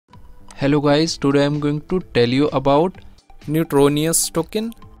Hello guys, today I am going to tell you about Neutrinos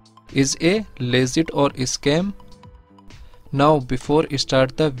token. Is a legit or scam? Now before I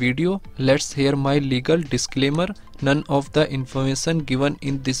start the video, let's hear my legal disclaimer. None of the information given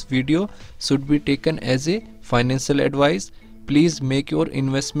in this video should be taken as a financial advice. Please make your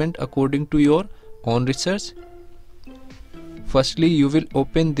investment according to your own research. Firstly, you will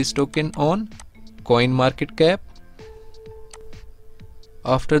open this token on CoinMarketCap.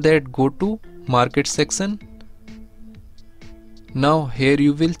 After that, go to market section. Now here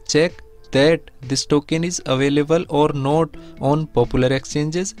you will check that this token is available or not on popular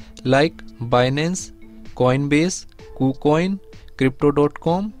exchanges like Binance, Coinbase, KuCoin,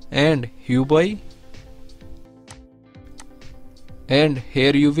 Crypto.com and Huobi. And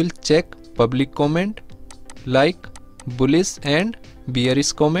here you will check public comment like bullish and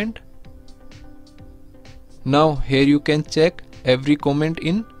bearish comment. Now here you can check every comment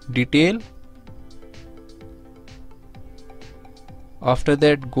in detail. After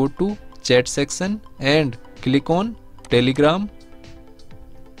that, go to chat section and click on Telegram.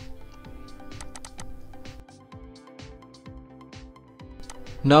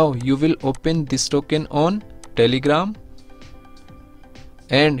 Now you will open this token on Telegram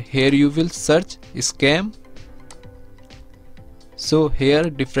and here you will search scam. So here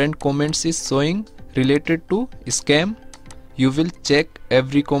different comments is showing related to scam. You will check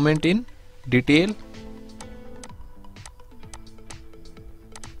every comment in detail.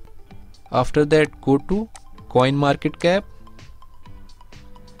 After that, go to CoinMarketCap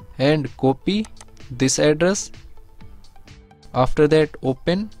and copy this address. After that,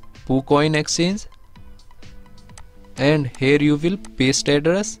 open KuCoin exchange and here you will paste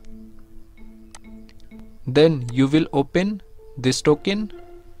address. Then you will open this token.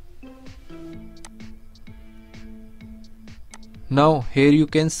 Now here you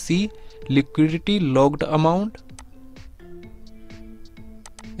can see liquidity logged amount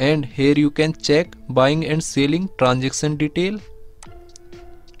and here you can check buying and selling transaction detail.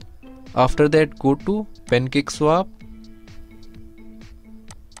 After that, go to PancakeSwap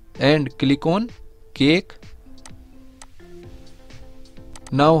and click on cake.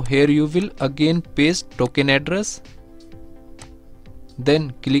 Now here you will again paste token address.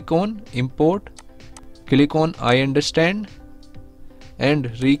 Then click on import, click on I understand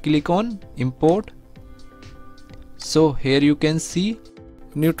and re-click on import. So here you can see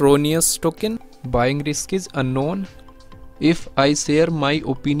Neutrinos token. Buying risk is unknown. If I share my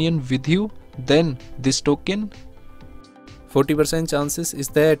opinion with you, then this token 40% chances is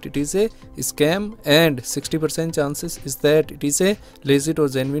that it is a scam and 60% chances is that it is a legit or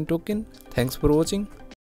genuine token. Thanks for watching.